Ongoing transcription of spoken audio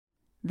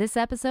This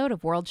episode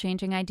of World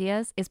Changing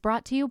Ideas is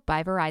brought to you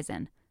by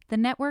Verizon, the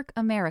network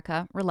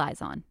America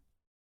relies on.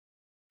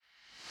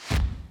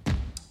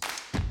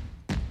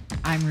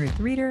 I'm Ruth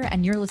Reeder,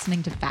 and you're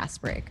listening to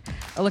Fast Break,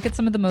 a look at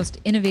some of the most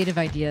innovative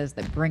ideas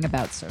that bring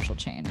about social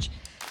change.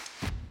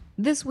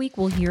 This week,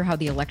 we'll hear how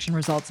the election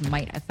results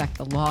might affect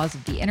the laws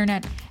of the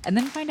internet, and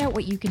then find out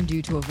what you can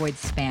do to avoid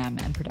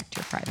spam and protect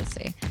your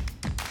privacy.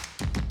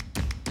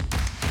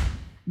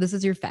 This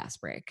is your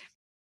Fast Break.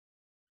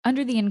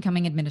 Under the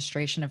incoming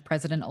administration of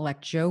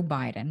President-elect Joe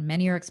Biden,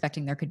 many are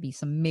expecting there could be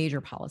some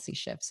major policy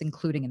shifts,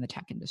 including in the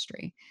tech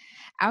industry.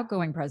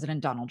 Outgoing President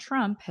Donald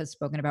Trump has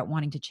spoken about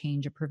wanting to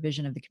change a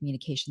provision of the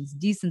Communications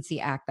Decency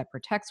Act that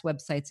protects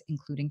websites,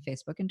 including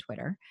Facebook and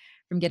Twitter,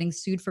 from getting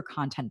sued for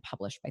content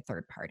published by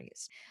third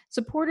parties.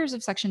 Supporters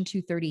of Section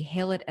 230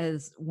 hail it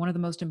as one of the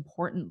most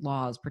important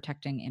laws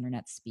protecting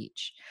internet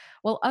speech,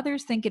 while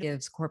others think it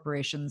gives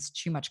corporations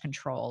too much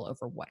control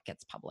over what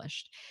gets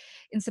published.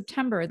 In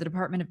September, the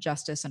Department of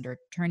Justice under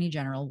Attorney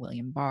General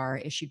William Barr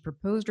issued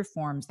proposed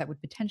reforms that would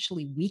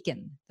potentially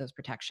weaken those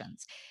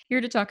protections. Here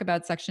to talk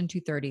about Section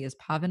 230 is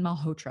Pavan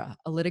Malhotra,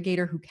 a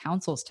litigator who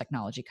counsels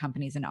technology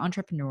companies and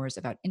entrepreneurs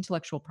about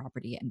intellectual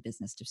property and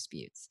business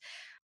disputes.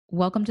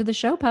 Welcome to the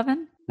show,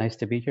 Pavan. Nice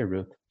to be here,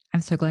 Ruth.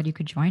 I'm so glad you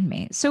could join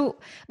me. So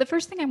the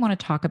first thing I want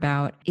to talk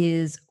about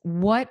is,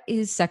 what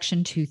is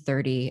Section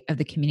 230 of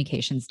the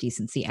Communications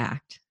Decency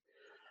Act?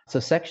 So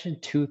Section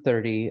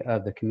 230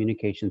 of the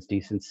Communications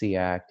Decency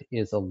Act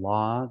is a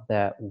law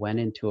that went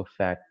into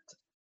effect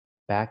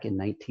back in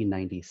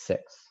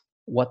 1996.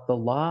 What the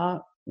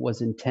law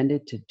was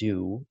intended to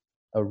do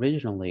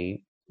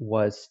originally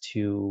was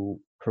to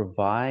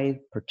provide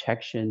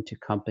protection to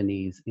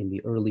companies in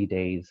the early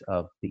days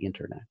of the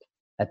internet.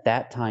 At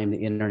that time,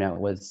 the internet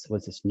was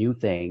this new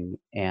thing,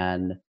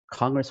 and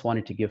Congress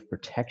wanted to give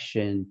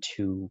protection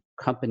to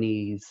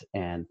companies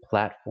and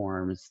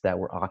platforms that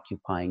were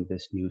occupying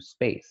this new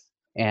space.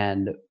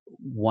 And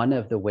one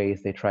of the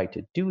ways they tried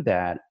to do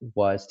that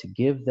was to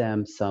give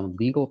them some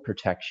legal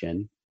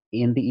protection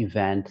in the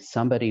event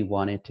somebody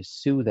wanted to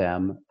sue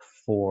them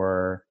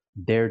for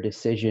their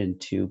decision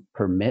to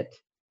permit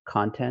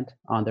content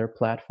on their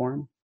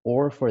platform,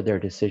 or for their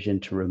decision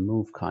to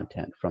remove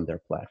content from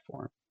their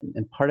platform.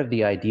 And part of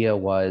the idea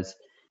was,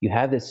 you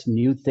have this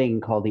new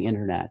thing called the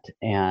internet,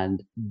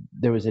 and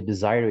there was a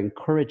desire to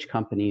encourage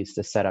companies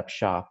to set up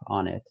shop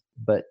on it.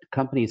 But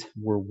companies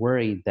were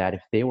worried that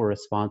if they were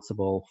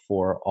responsible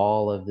for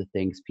all of the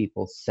things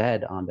people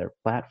said on their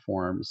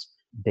platforms,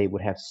 they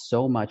would have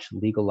so much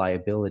legal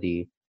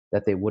liability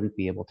that they wouldn't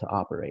be able to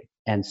operate.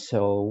 And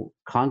so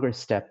Congress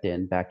stepped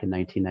in back in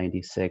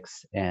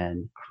 1996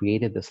 and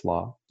created this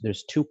law.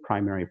 There's two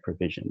primary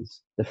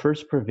provisions. The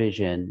first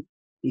provision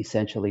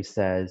essentially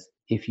says,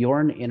 if you're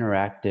an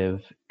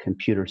interactive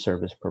computer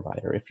service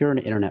provider, if you're an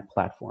internet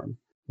platform,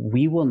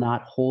 we will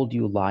not hold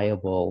you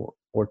liable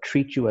or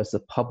treat you as the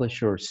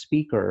publisher or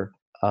speaker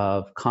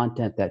of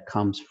content that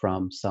comes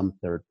from some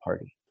third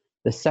party.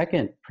 The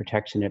second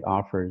protection it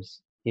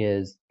offers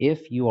is,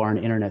 if you are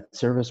an internet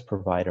service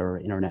provider or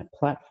internet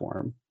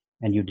platform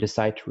and you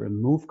decide to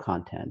remove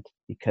content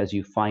because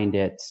you find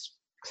it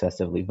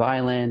excessively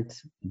violent,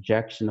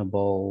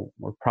 objectionable,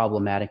 or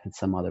problematic in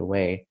some other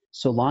way,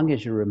 so long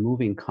as you're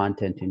removing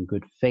content in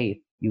good faith,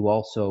 you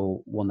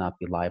also will not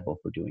be liable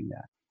for doing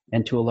that.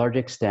 And to a large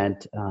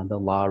extent, the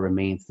law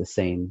remains the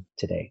same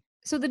today.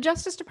 So the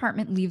Justice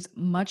Department leaves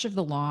much of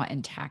the law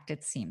intact,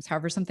 it seems.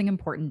 However, something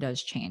important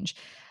does change.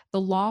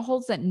 The law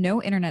holds that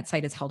no internet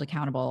site is held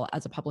accountable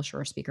as a publisher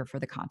or speaker for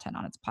the content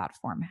on its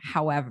platform.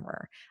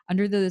 However,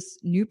 under this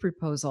new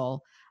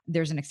proposal,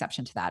 there's an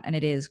exception to that, and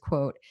it is,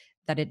 quote,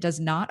 that it does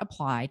not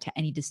apply to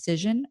any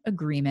decision,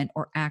 agreement,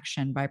 or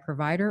action by a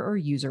provider or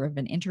user of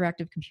an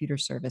interactive computer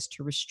service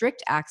to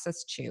restrict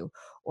access to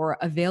or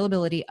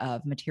availability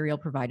of material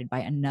provided by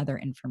another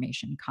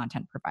information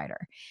content provider.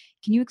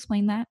 Can you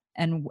explain that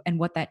and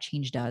what that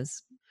change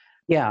does?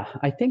 Yeah,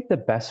 I think the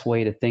best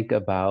way to think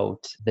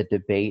about the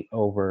debate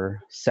over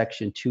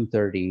Section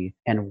 230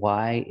 and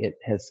why it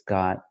has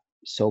got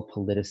so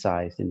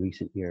politicized in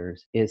recent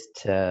years is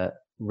to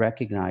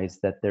recognize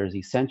that there's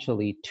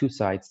essentially two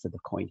sides to the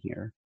coin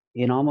here.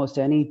 In almost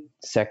any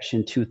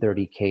Section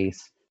 230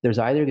 case, there's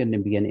either going to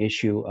be an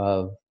issue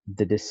of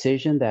the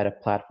decision that a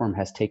platform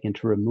has taken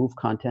to remove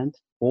content,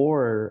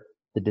 or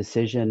the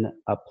decision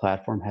a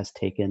platform has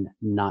taken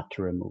not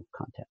to remove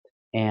content.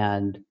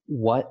 And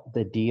what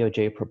the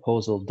DOJ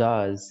proposal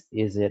does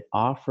is it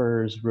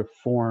offers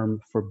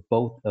reform for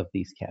both of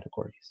these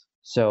categories.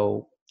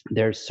 So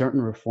there's certain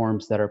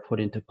reforms that are put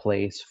into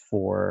place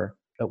for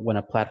when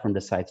a platform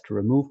decides to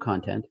remove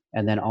content,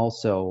 and then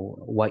also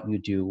what you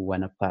do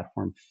when a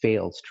platform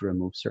fails to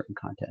remove certain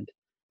content.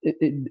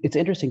 It's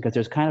interesting because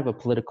there's kind of a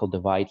political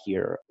divide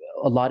here.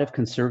 A lot of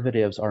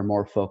conservatives are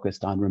more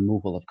focused on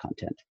removal of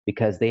content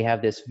because they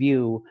have this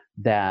view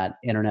that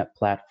internet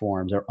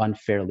platforms are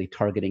unfairly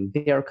targeting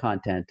their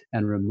content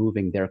and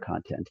removing their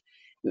content.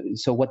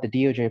 So what the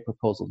DOJ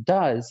proposal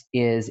does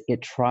is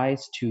it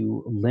tries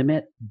to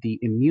limit the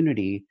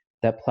immunity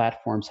that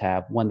platforms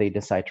have when they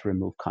decide to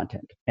remove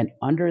content. And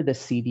under the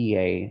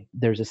CDA,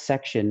 there's a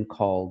section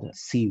called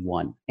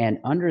C1. And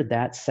under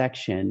that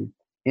section,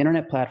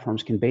 internet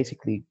platforms can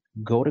basically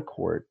go to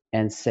court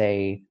and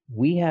say,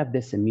 we have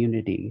this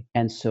immunity.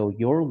 And so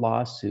your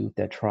lawsuit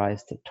that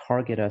tries to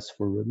target us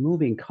for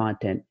removing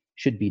content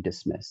should be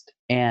dismissed.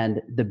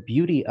 And the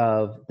beauty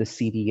of the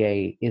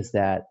CDA is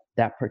that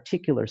that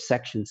particular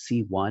section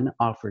C1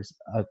 offers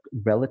a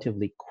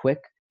relatively quick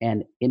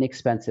and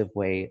inexpensive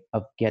way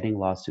of getting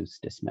lawsuits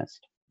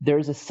dismissed.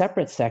 There's a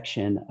separate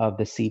section of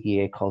the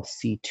CDA called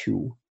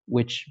C2,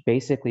 which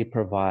basically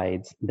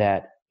provides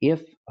that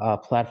if a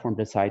platform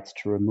decides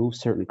to remove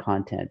certain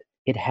content,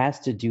 it has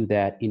to do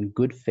that in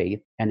good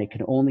faith, and it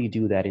can only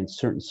do that in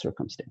certain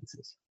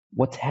circumstances.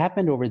 What's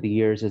happened over the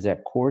years is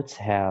that courts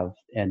have,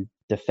 and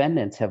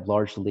defendants have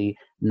largely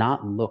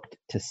not looked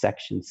to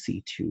Section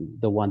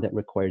C2, the one that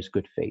requires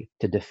good faith,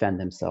 to defend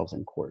themselves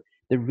in court.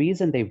 The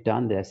reason they've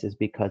done this is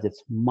because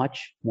it's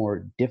much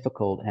more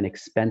difficult and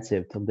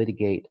expensive to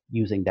litigate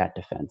using that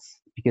defense,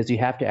 because you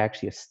have to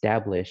actually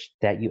establish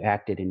that you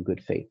acted in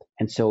good faith.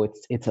 And so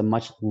it's a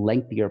much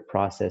lengthier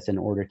process in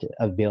order to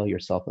avail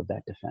yourself of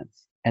that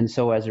defense. And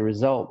so as a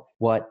result,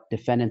 what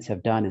defendants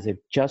have done is they've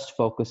just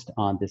focused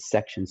on this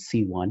section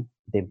C1.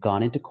 They've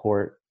gone into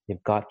court.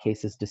 They've got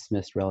cases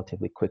dismissed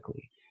relatively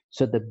quickly.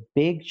 So the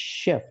big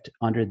shift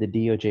under the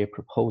DOJ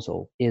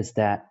proposal is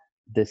that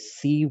the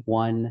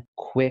C1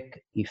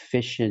 quick,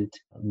 efficient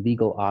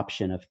legal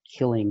option of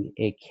killing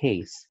a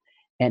case.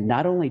 And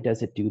not only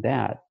does it do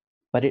that,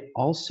 but it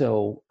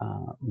also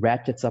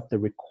ratchets up the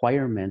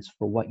requirements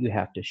for what you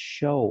have to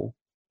show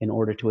in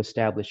order to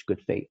establish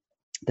good faith.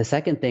 The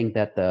second thing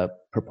that the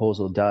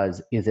proposal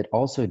does is it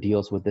also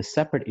deals with the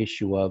separate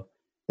issue of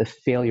the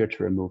failure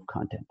to remove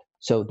content.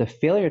 So the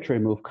failure to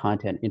remove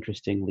content,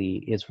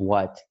 interestingly, is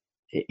what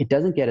it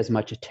doesn't get as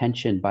much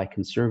attention by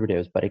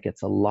conservatives, but it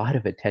gets a lot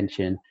of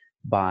attention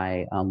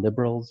by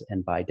liberals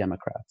and by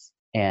Democrats.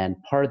 And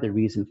part of the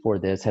reason for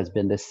this has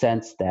been the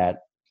sense that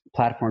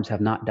platforms have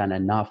not done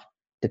enough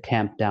to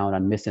tamp down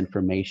on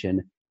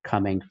misinformation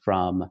coming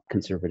from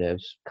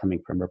conservatives,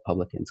 coming from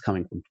Republicans,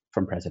 coming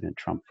from President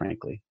Trump,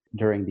 frankly.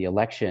 During the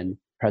election,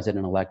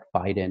 President-elect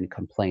Biden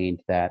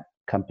complained that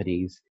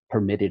companies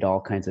permitted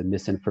all kinds of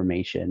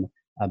misinformation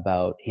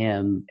about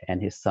him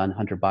and his son,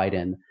 Hunter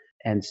Biden.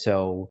 And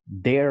so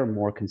they're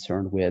more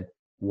concerned with,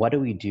 what do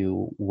we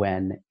do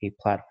when a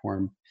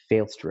platform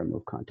fails to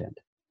remove content?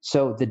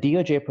 So the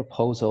DOJ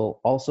proposal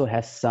also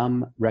has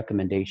some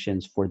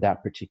recommendations for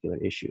that particular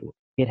issue.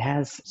 It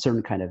has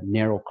certain kind of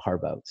narrow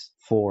carve-outs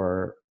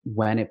for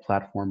when a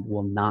platform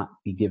will not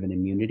be given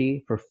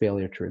immunity for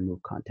failure to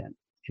remove content.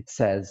 It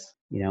says,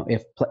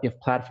 if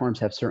platforms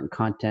have certain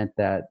content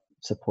that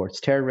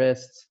supports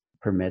terrorists,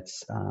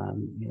 permits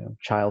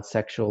child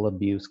sexual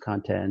abuse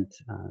content,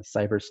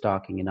 cyber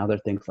stalking, and other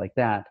things like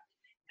that,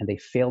 and they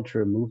fail to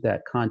remove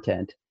that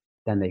content,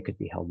 then they could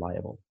be held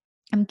liable.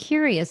 I'm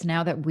curious,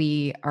 now that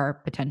we are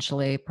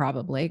potentially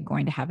probably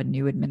going to have a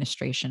new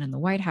administration in the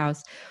White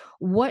House,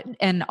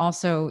 and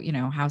also,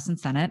 House and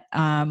Senate,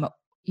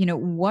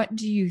 what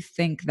do you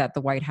think that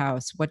the White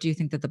House, what do you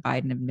think that the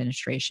Biden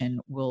administration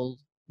will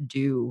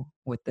do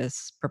with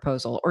this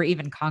proposal, or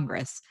even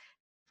Congress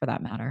for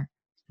that matter?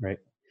 Right.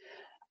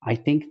 I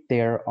think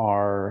there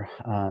are,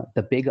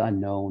 the big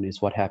unknown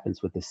is what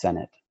happens with the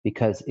Senate,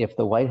 because if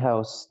the White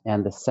House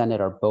and the Senate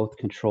are both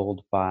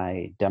controlled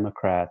by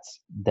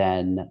Democrats,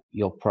 then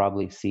you'll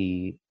probably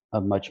see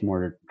a much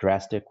more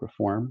drastic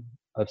reform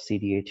of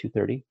CDA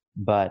 230.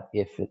 But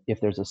if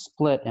there's a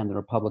split and the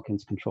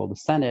Republicans control the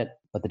Senate,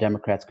 but the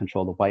Democrats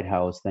control the White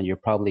House, then you're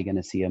probably going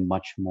to see a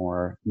much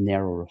more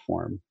narrow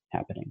reform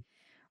happening.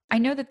 I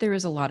know that there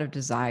is a lot of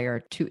desire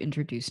to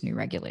introduce new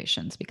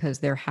regulations because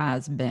there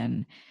has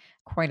been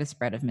quite a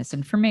spread of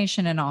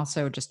misinformation, and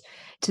also just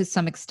to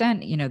some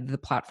extent, the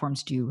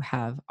platforms do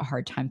have a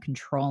hard time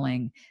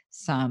controlling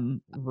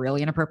some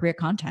really inappropriate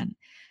content.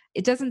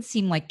 It doesn't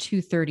seem like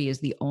 230 is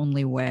the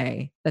only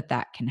way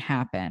that can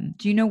happen.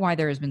 Do you know why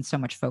there has been so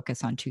much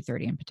focus on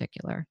 230 in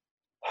particular?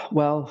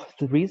 Well,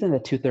 the reason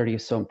that 230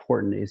 is so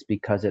important is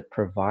because it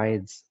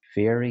provides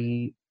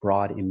very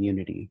broad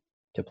immunity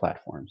to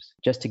platforms.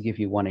 Just to give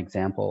you one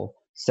example,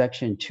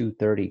 Section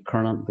 230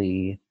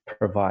 currently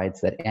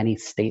provides that any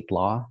state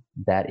law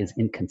that is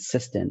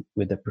inconsistent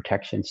with the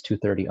protections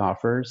 230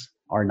 offers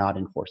are not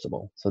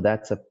enforceable. So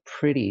that's a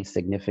pretty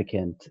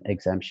significant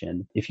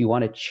exemption. If you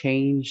want to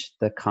change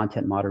the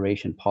content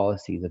moderation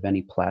policies of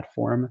any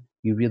platform,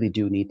 you really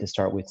do need to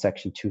start with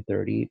Section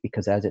 230,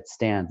 because as it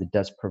stands, it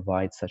does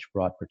provide such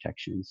broad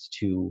protections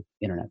to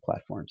internet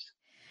platforms.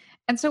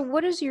 And so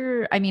what is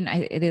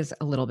it is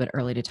a little bit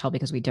early to tell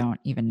because we don't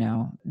even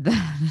know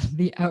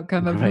the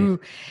outcome of Right.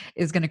 who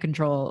is going to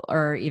control,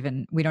 or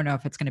even we don't know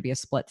if it's going to be a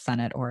split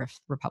Senate or if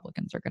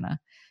Republicans are going to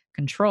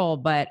control.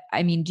 But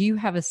do you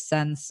have a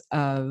sense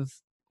of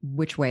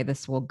which way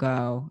this will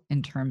go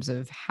in terms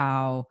of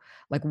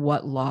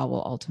what law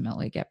will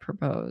ultimately get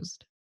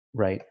proposed?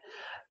 Right.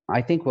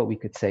 I think what we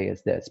could say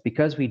is this: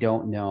 because we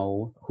don't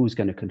know who's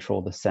going to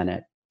control the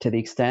Senate, to the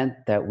extent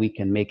that we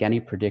can make any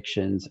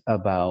predictions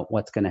about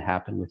what's going to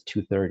happen with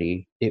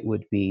 230, it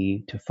would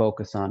be to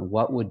focus on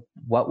what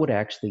would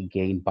actually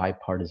gain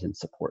bipartisan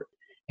support.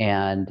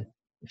 And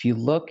if you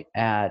look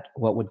at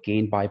what would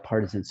gain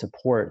bipartisan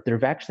support, there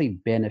have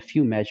actually been a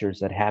few measures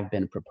that have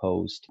been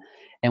proposed.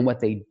 And what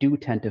they do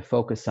tend to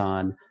focus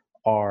on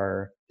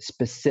are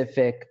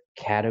specific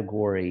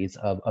categories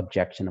of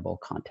objectionable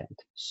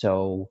content.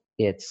 So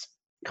it's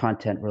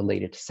content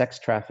related to sex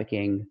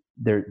trafficking.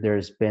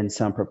 There's been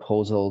some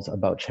proposals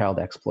about child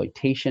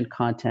exploitation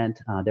content.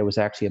 There was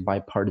actually a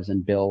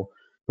bipartisan bill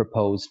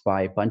proposed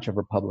by a bunch of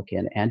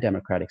Republican and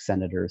Democratic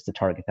senators to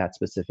target that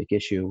specific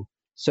issue.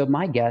 So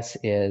my guess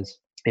is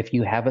if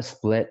you have a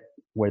split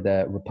where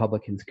the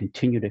Republicans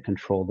continue to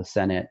control the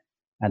Senate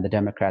and the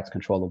Democrats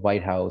control the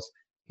White House,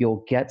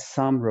 you'll get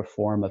some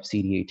reform of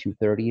CDA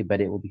 230,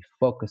 but it will be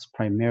focused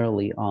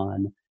primarily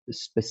on the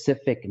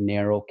specific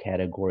narrow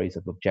categories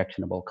of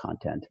objectionable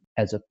content,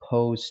 as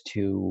opposed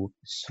to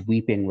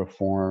sweeping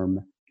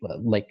reform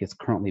like is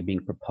currently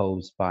being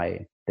proposed by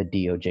the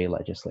DOJ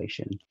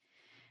legislation.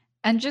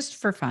 And just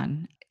for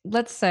fun,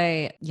 let's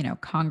say,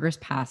 Congress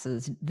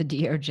passes the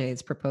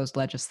DOJ's proposed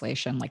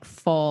legislation, like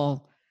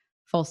full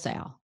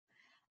sale.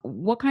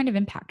 What kind of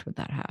impact would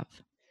that have?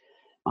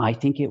 I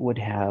think it would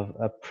have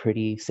a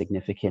pretty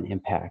significant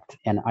impact.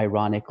 And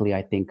ironically,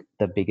 I think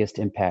the biggest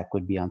impact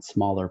would be on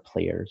smaller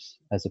players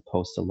as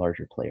opposed to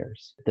larger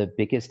players. The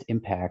biggest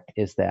impact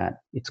is that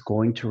it's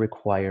going to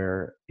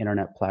require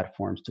internet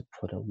platforms to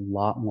put a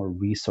lot more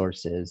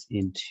resources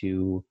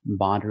into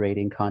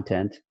moderating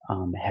content,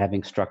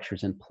 having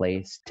structures in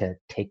place to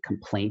take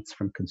complaints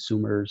from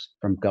consumers,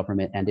 from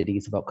government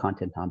entities about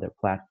content on their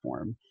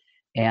platform.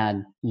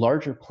 And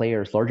larger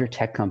players, larger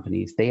tech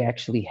companies, they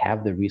actually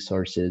have the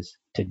resources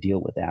to deal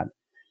with that.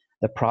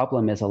 The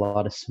problem is a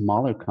lot of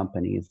smaller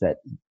companies that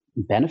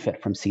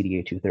benefit from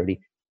CDA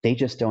 230, they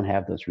just don't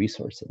have those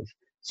resources.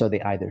 So they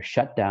either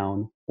shut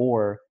down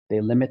or they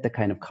limit the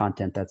kind of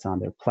content that's on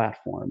their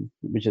platform,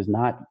 which is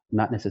not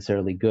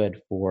necessarily good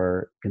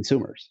for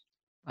consumers.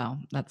 Well,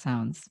 that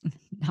sounds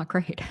not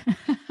great.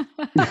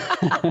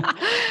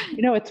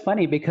 It's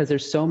funny because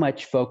there's so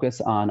much focus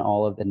on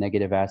all of the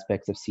negative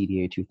aspects of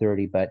CDA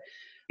 230, but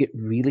it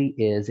really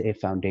is a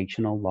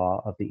foundational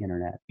law of the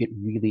internet. It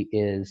really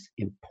is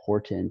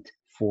important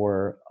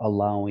for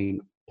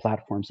allowing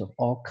platforms of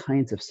all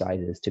kinds of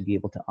sizes to be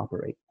able to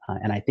operate.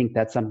 And I think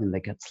that's something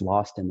that gets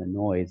lost in the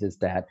noise, is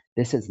that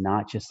this is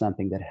not just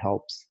something that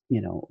helps,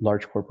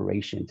 large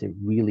corporations. It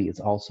really is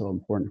also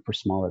important for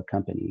smaller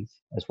companies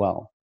as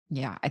well.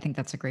 Yeah, I think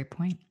that's a great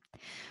point.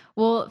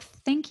 Well,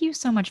 thank you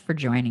so much for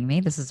joining me.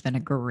 This has been a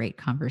great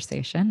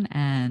conversation,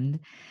 and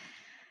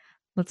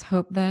let's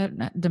hope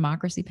that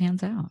democracy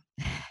pans out.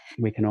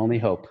 We can only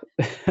hope.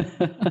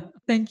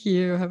 Thank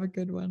you. Have a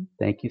good one.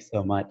 Thank you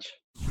so much.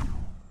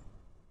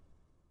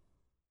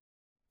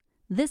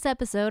 This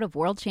episode of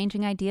World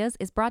Changing Ideas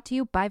is brought to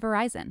you by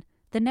Verizon,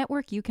 the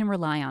network you can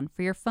rely on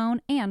for your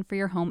phone and for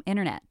your home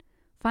internet.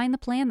 Find the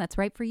plan that's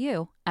right for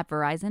you at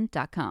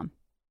Verizon.com.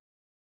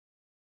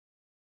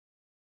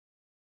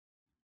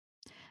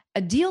 A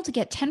deal to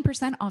get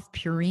 10% off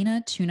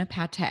Purina tuna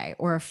pate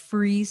or a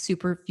free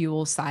super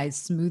fuel size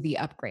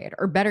smoothie upgrade.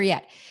 Or better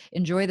yet,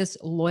 enjoy this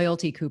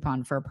loyalty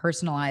coupon for a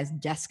personalized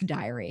desk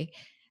diary.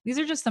 These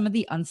are just some of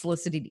the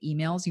unsolicited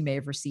emails you may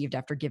have received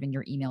after giving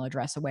your email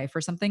address away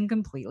for something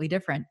completely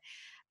different.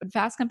 But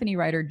Fast Company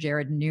writer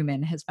Jared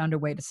Newman has found a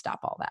way to stop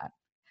all that.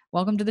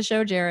 Welcome to the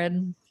show,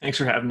 Jared. Thanks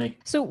for having me.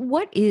 So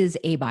what is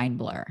ABIND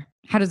Blur?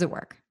 How does it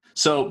work?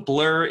 So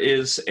Blur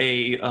is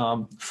a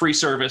free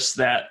service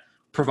that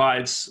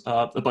provides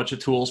a bunch of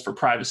tools for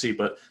privacy,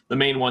 but the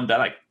main one that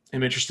I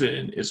am interested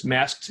in is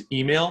masked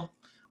email.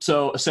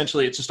 So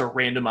essentially, it's just a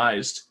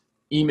randomized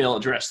email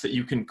address that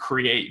you can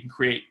create. You can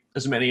create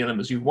as many of them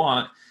as you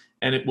want,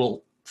 and it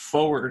will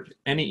forward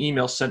any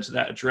email sent to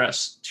that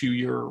address to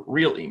your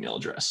real email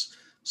address.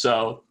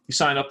 So you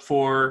sign up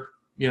for,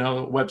 a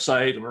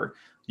website, or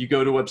you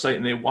go to a website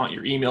and they want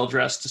your email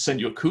address to send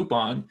you a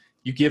coupon.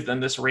 You give them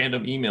this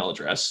random email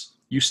address.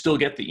 You still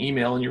get the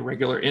email in your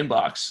regular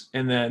inbox,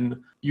 and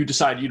then you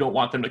decide you don't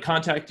want them to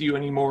contact you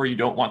anymore. You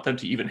don't want them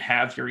to even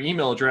have your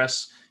email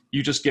address.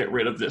 You just get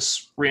rid of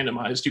this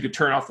randomized. You could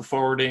turn off the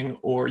forwarding,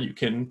 or you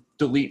can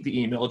delete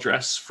the email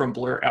address from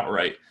Blur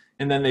outright.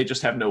 And then they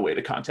just have no way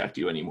to contact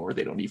you anymore.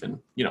 They don't even,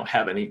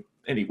 have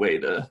any way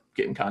to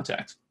get in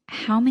contact.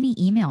 How many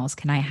emails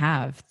can I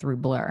have through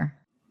Blur?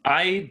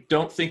 I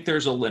don't think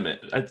there's a limit.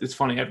 It's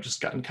funny, I've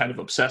just gotten kind of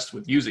obsessed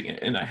with using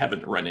it, and I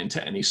haven't run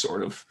into any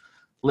sort of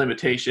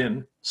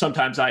limitation.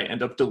 Sometimes I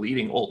end up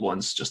deleting old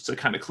ones just to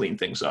kind of clean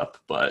things up.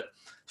 But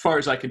as far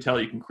as I can tell,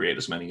 you can create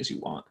as many as you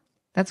want.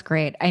 That's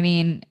great. I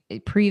mean,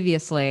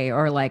 previously,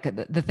 or like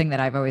the thing that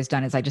I've always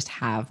done is I just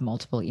have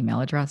multiple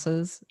email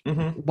addresses,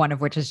 one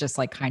of which is just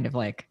like kind of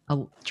like a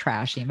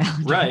trash email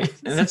address. Right.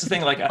 And that's the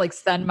thing, like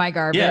send my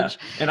garbage. Yeah.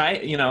 And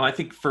I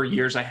think for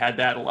years I had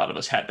that. A lot of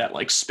us had that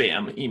like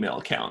spam email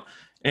account.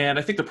 And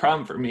I think the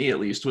problem for me, at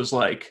least, was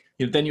like,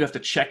 then you have to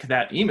check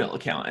that email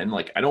account. And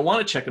like, I don't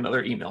want to check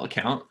another email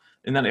account.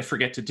 and then I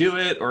forget to do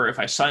it. Or if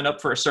I sign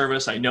up for a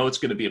service, I know it's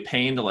going to be a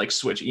pain to like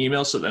switch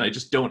emails. So then I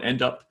just don't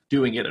end up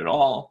doing it at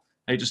all.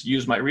 I just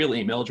use my real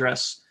email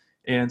address.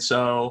 And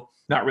so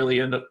not really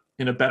end up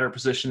in a better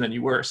position than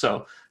you were.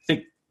 So I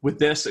think with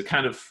this, it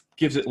kind of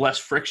gives it less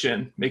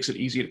friction, makes it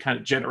easy to kind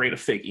of generate a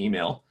fake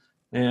email.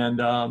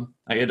 And I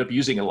end up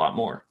using it a lot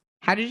more.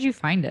 How did you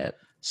find it?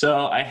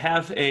 So I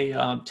have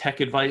a tech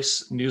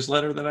advice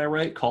newsletter that I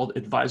write called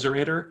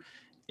Advisorator.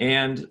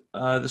 And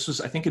this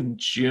was, I think in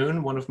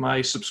June, one of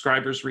my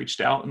subscribers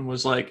reached out and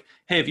was like,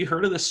 hey, have you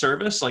heard of this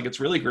service? Like, it's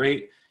really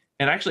great.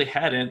 And I actually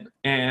hadn't.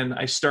 And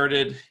I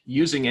started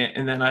using it.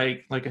 And then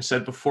I, like I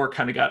said before,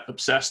 kind of got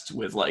obsessed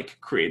with like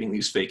creating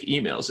these fake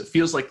emails. It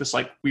feels like this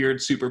like weird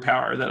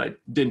superpower that I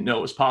didn't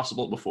know was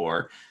possible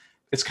before.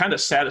 It's kind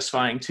of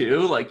satisfying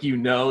too. Like, you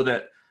know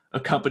that a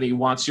company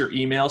wants your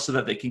email so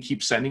that they can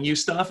keep sending you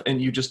stuff.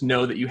 And you just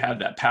know that you have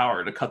that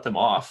power to cut them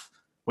off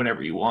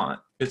whenever you want.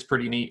 It's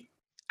pretty neat.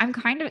 I'm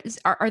kind of,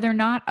 are there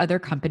not other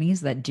companies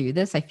that do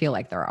this? I feel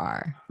like there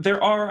are.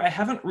 There are. I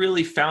haven't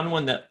really found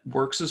one that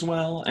works as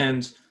well.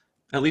 And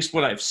at least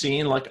what I've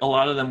seen, like a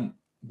lot of them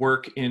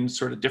work in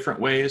sort of different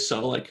ways.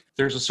 So like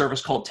there's a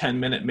service called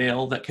 10-Minute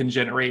Mail that can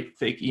generate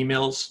fake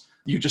emails.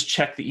 You just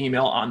check the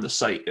email on the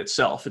site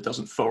itself. It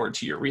doesn't forward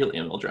to your real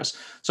email address.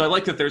 So I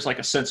like that there's like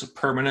a sense of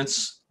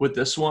permanence with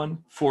this one.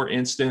 For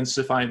instance,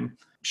 if I'm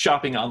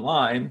shopping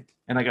online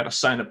and I got to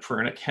sign up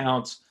for an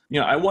account,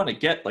 I want to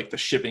get like the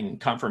shipping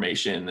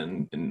confirmation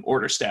and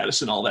order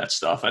status and all that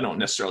stuff. I don't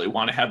necessarily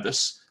want to have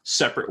this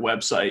separate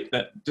website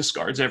that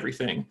discards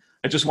everything.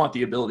 I just want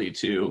the ability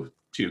to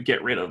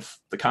get rid of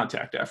the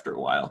contact after a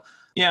while.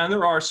 Yeah, and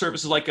there are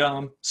services like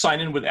Sign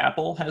In with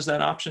Apple has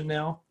that option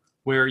now,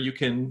 where you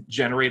can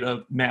generate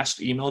a masked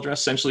email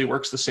address. Essentially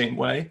works the same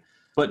way,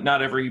 but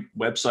not every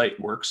website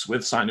works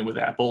with Sign In with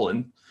Apple.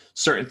 And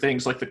certain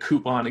things like the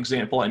coupon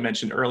example I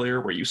mentioned earlier,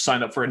 where you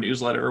sign up for a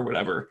newsletter or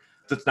whatever,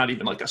 that's not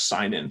even like a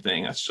sign-in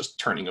thing. That's just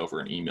turning over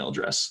an email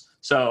address.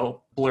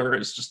 So Blur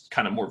is just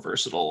kind of more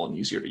versatile and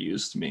easier to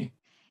use to me.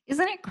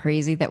 Isn't it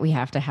crazy that we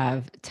have to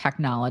have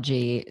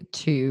technology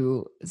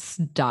to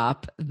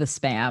stop the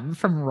spam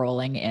from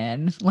rolling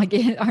in? Like,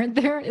 isn't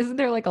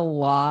there like a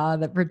law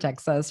that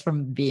protects us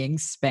from being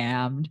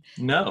spammed?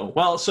 No.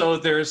 Well, so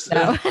there's,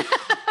 No.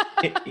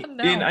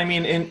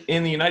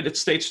 in the United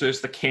States,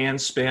 there's the CAN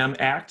Spam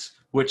Act,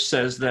 which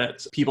says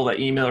that people that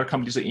email or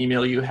companies that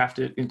email you have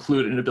to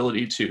include an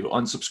ability to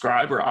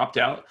unsubscribe or opt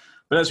out.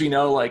 But as we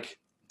know, like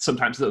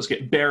sometimes those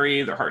get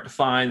buried, they're hard to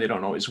find, they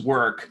don't always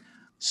work.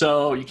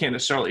 So you can't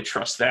necessarily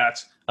trust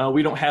that.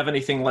 We don't have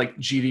anything like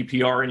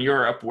GDPR in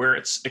Europe where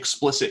it's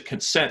explicit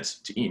consent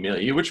to email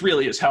you, which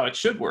really is how it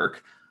should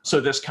work. So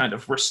this kind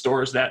of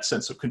restores that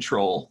sense of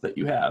control that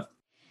you have.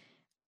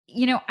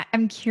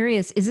 I'm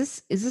curious,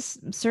 is this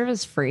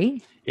service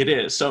free? It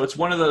is. So it's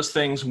one of those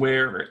things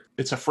where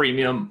it's a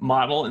freemium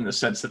model in the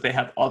sense that they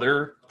have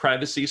other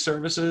privacy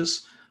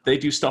services. They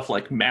do stuff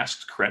like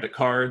masked credit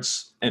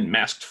cards and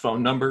masked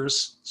phone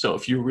numbers. So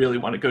if you really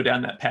want to go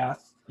down that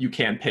path, you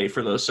can pay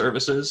for those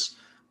services.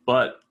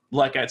 But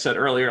like I said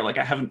earlier, like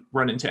I haven't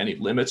run into any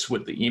limits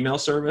with the email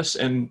service.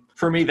 And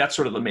for me, that's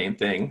sort of the main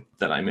thing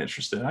that I'm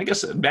interested in. I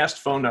guess a masked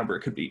phone number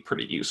could be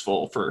pretty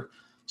useful for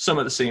some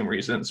of the same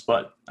reasons,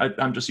 but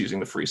I'm just using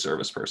the free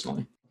service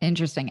personally.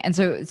 Interesting. And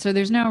so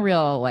there's no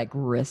real like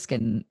risk,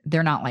 and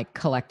they're not like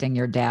collecting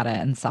your data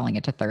and selling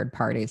it to third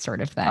parties sort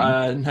of thing.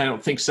 I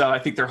don't think so. I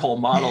think their whole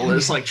model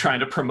is like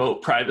trying to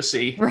promote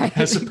privacy right,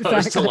 as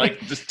opposed to like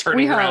just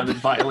turning around and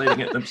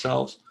violating it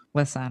themselves.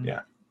 Listen,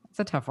 yeah, it's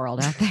a tough world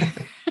out there.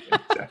 Yeah,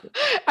 exactly.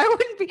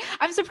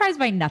 I'm surprised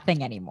by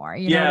nothing anymore.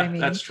 You know what I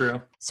mean? That's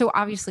true. So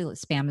obviously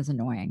spam is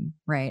annoying,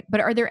 right? But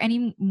are there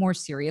any more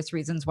serious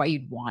reasons why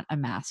you'd want a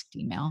masked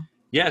email?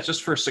 Yeah, it's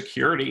just for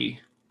security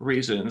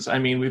reasons. I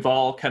mean, we've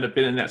all kind of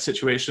been in that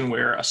situation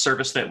where a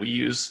service that we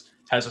use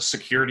has a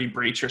security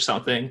breach or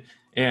something,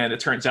 and it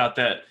turns out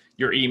that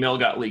your email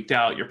got leaked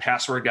out, your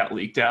password got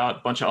leaked out, a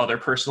bunch of other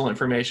personal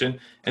information.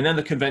 And then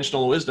the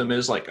conventional wisdom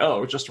is like,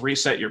 oh, just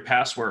reset your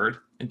password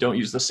and don't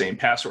use the same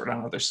password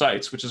on other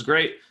sites, which is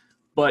great,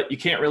 but you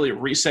can't really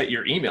reset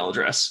your email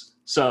address.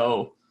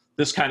 So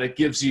this kind of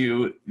gives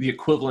you the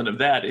equivalent of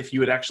that. If you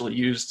had actually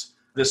used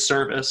this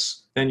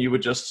service, then you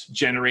would just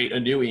generate a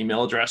new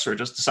email address or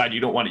just decide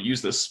you don't want to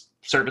use this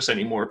service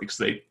anymore because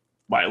they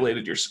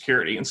violated your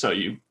security. And so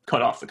you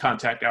cut off the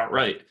contact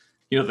outright.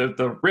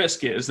 The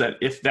risk is that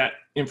if that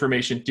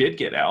information did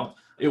get out,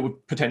 it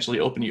would potentially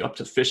open you up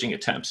to phishing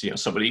attempts.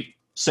 Somebody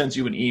sends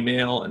you an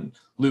email and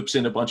loops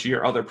in a bunch of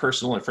your other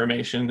personal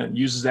information and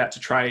uses that to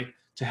try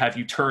to have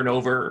you turn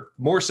over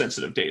more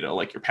sensitive data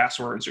like your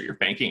passwords or your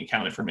banking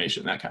account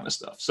information, that kind of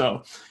stuff.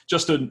 So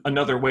just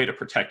another way to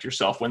protect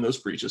yourself when those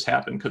breaches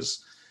happen,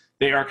 because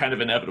they are kind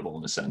of inevitable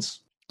in a sense.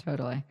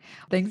 Totally.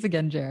 Thanks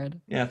again,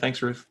 Jared. Yeah,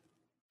 thanks, Ruth.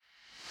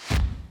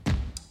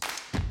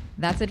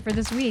 That's it for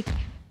this week.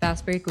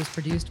 Fast Break was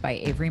produced by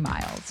Avery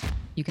Miles.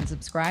 You can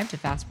subscribe to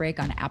Fast Break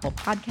on Apple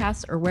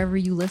Podcasts or wherever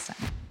you listen.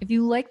 If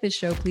you like this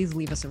show, please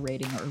leave us a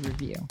rating or a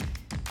review.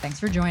 Thanks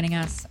for joining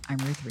us. I'm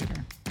Ruth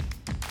Reeder.